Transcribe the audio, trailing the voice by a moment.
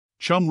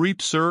Chum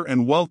Reap Sir,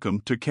 and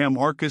welcome to CAM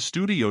Archi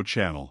Studio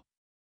channel.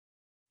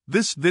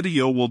 This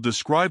video will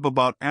describe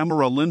about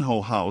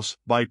Amarelinho House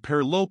by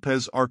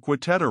Perelopes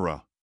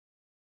Arquitetura.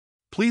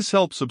 Please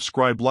help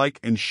subscribe, like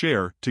and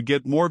share to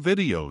get more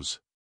videos.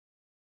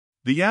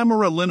 The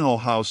Amarelinho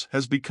House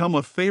has become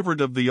a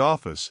favorite of the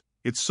office.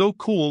 It's so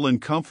cool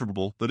and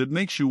comfortable that it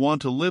makes you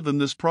want to live in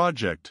this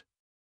project.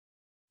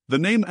 The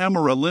name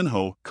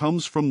Amarelinho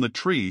comes from the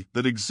tree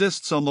that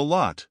exists on the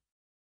lot.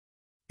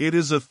 It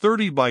is a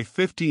 30 by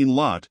 15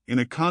 lot in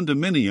a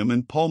condominium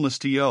in Palmas.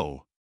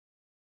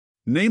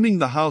 Naming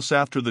the house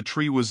after the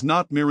tree was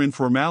not mere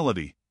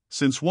informality,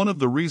 since one of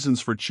the reasons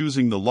for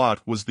choosing the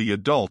lot was the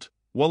adult,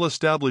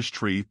 well-established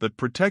tree that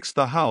protects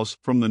the house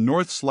from the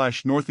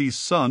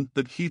north/northeast sun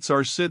that heats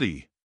our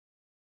city.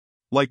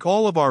 Like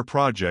all of our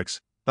projects,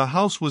 the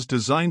house was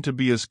designed to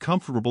be as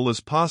comfortable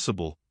as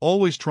possible,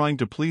 always trying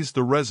to please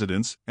the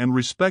residents and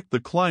respect the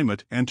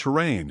climate and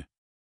terrain.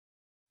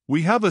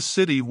 We have a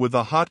city with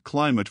a hot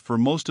climate for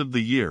most of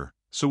the year,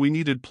 so we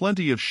needed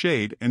plenty of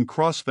shade and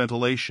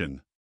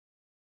cross-ventilation.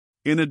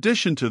 In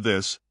addition to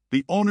this,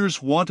 the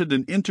owners wanted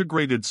an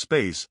integrated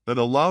space that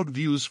allowed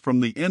views from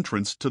the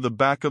entrance to the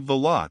back of the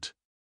lot.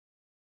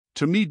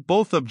 To meet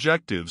both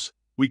objectives,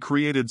 we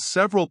created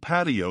several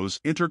patios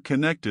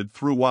interconnected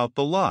throughout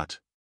the lot.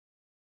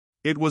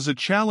 It was a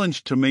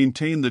challenge to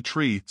maintain the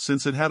tree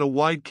since it had a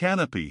wide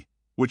canopy,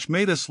 which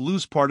made us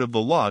lose part of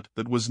the lot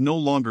that was no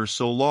longer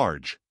so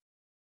large.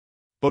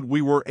 But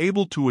we were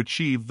able to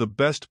achieve the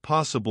best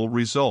possible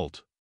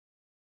result.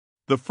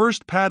 The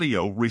first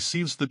patio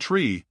receives the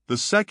tree, the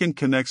second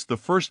connects the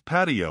first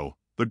patio,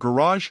 the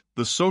garage,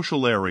 the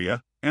social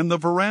area, and the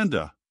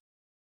veranda.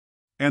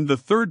 And the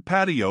third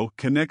patio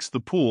connects the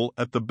pool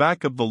at the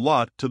back of the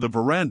lot to the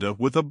veranda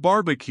with a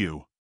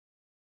barbecue.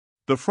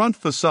 The front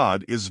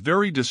facade is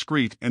very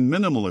discreet and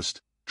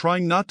minimalist,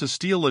 trying not to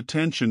steal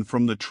attention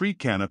from the tree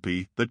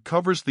canopy that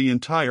covers the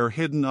entire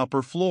hidden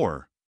upper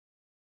floor.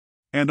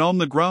 And on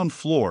the ground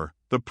floor,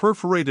 the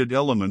perforated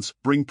elements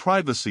bring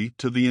privacy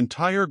to the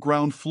entire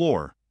ground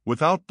floor,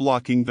 without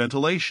blocking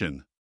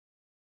ventilation.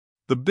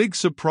 The big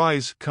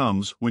surprise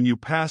comes when you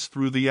pass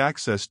through the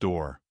access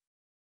door.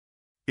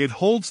 It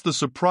holds the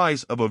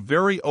surprise of a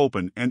very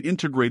open and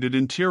integrated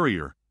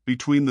interior,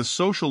 between the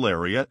social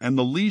area and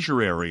the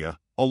leisure area,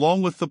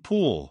 along with the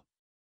pool.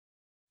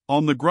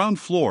 On the ground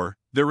floor,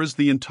 there is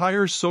the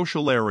entire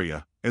social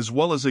area, as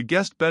well as a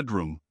guest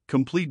bedroom,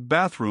 complete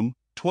bathroom,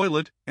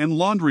 toilet, and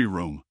laundry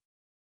room.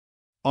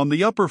 On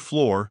the upper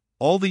floor,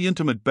 all the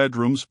intimate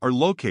bedrooms are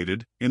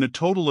located, in a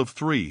total of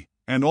 3,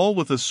 and all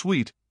with a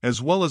suite,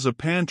 as well as a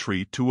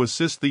pantry to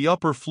assist the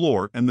upper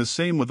floor, and the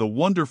same with a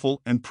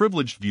wonderful and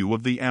privileged view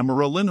of the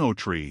Amarelinho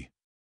tree.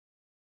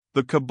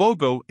 The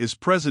cabogo is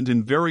present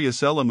in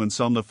various elements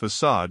on the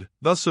facade,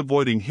 thus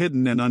avoiding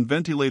hidden and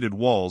unventilated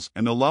walls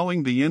and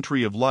allowing the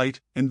entry of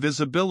light and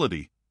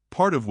visibility,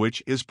 part of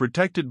which is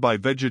protected by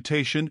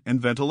vegetation and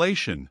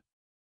ventilation.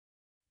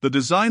 The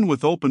design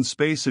with open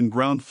space in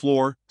ground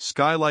floor,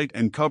 skylight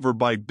and cover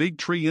by big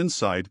tree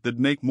inside that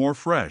make more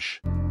fresh.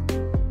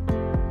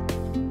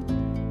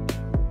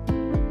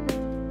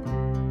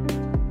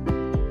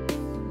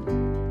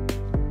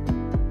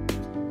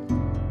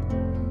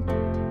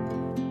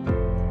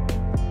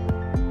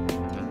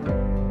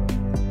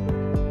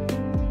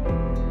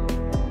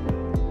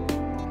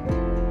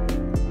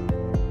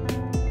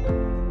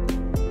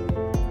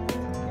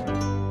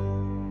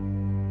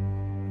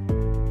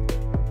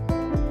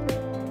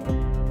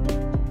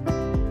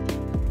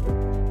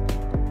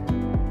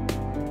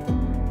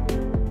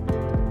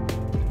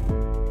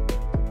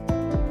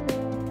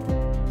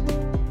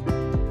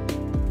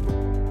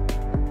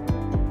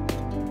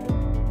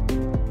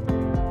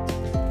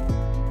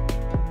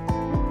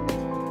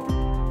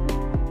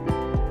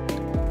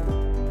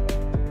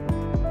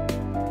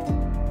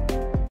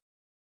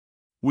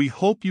 We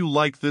hope you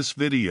like this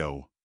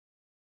video.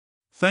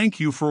 Thank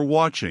you for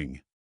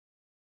watching.